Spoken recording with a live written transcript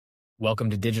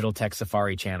Welcome to Digital Tech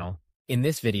Safari channel. In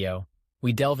this video,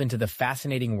 we delve into the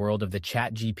fascinating world of the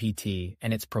ChatGPT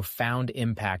and its profound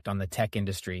impact on the tech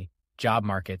industry, job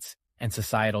markets, and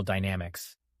societal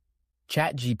dynamics.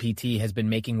 ChatGPT has been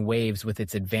making waves with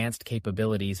its advanced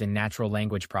capabilities in natural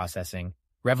language processing,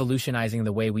 revolutionizing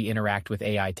the way we interact with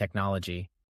AI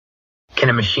technology. Can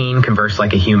a machine converse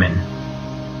like a human?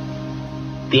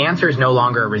 The answer is no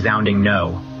longer a resounding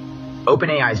no.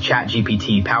 OpenAI's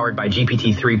ChatGPT, powered by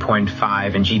GPT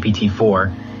 3.5 and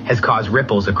GPT-4, has caused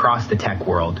ripples across the tech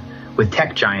world, with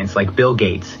tech giants like Bill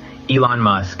Gates, Elon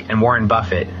Musk, and Warren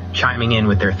Buffett chiming in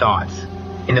with their thoughts.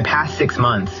 In the past 6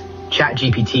 months,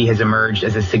 ChatGPT has emerged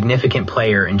as a significant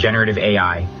player in generative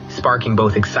AI, sparking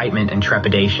both excitement and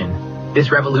trepidation.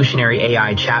 This revolutionary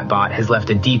AI chatbot has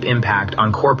left a deep impact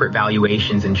on corporate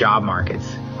valuations and job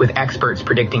markets, with experts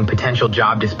predicting potential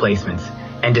job displacements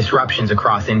and disruptions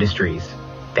across industries.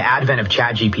 The advent of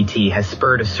ChatGPT has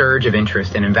spurred a surge of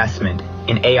interest and investment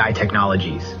in AI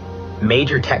technologies.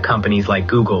 Major tech companies like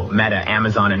Google, Meta,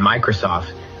 Amazon, and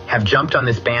Microsoft have jumped on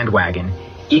this bandwagon,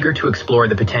 eager to explore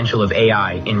the potential of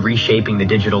AI in reshaping the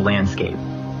digital landscape.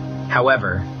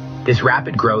 However, this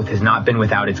rapid growth has not been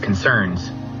without its concerns.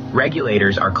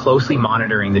 Regulators are closely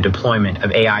monitoring the deployment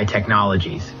of AI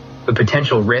technologies, with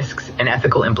potential risks and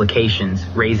ethical implications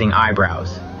raising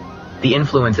eyebrows. The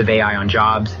influence of AI on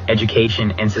jobs,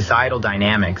 education, and societal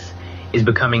dynamics is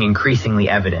becoming increasingly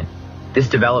evident. This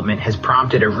development has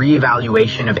prompted a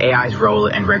re-evaluation of AI's role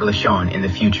and regulation in the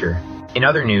future. In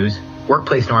other news,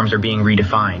 workplace norms are being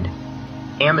redefined.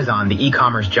 Amazon, the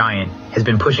e-commerce giant, has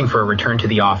been pushing for a return to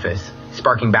the office,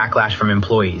 sparking backlash from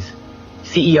employees.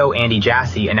 CEO Andy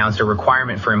Jassy announced a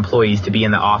requirement for employees to be in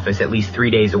the office at least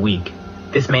 3 days a week.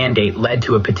 This mandate led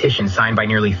to a petition signed by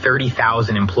nearly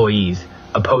 30,000 employees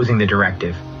opposing the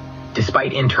directive.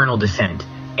 Despite internal dissent,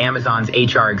 Amazon's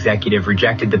HR executive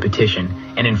rejected the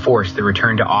petition and enforced the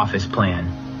return-to-office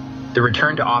plan. The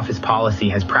return-to-office policy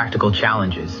has practical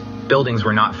challenges. Buildings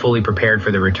were not fully prepared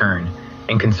for the return,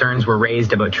 and concerns were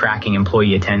raised about tracking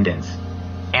employee attendance.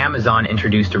 Amazon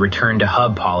introduced a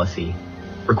return-to-hub policy,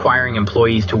 requiring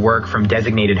employees to work from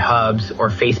designated hubs or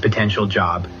face potential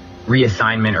job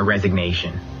reassignment or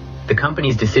resignation. The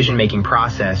company's decision-making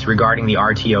process regarding the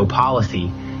RTO policy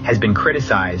has been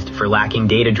criticized for lacking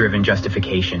data-driven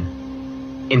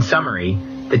justification. In summary,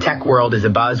 the tech world is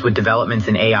abuzz with developments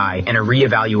in AI and a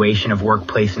re-evaluation of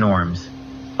workplace norms.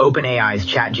 OpenAI's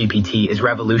ChatGPT is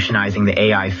revolutionizing the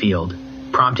AI field,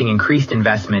 prompting increased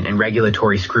investment and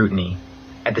regulatory scrutiny.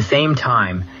 At the same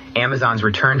time, Amazon's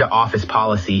return-to-office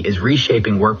policy is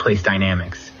reshaping workplace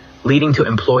dynamics, leading to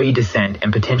employee dissent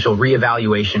and potential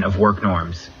re-evaluation of work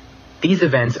norms. These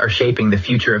events are shaping the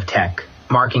future of tech,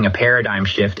 marking a paradigm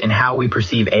shift in how we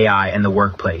perceive AI and the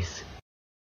workplace.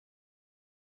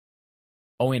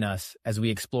 Join us as we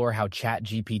explore how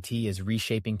ChatGPT is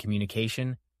reshaping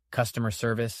communication, customer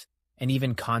service, and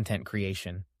even content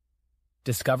creation.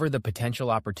 Discover the potential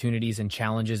opportunities and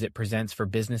challenges it presents for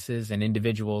businesses and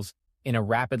individuals in a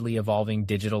rapidly evolving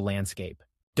digital landscape.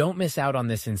 Don't miss out on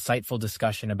this insightful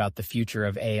discussion about the future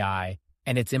of AI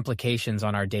and its implications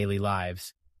on our daily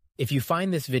lives. If you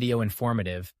find this video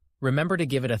informative, remember to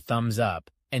give it a thumbs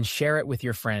up and share it with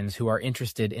your friends who are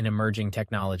interested in emerging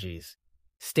technologies.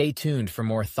 Stay tuned for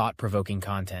more thought-provoking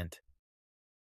content.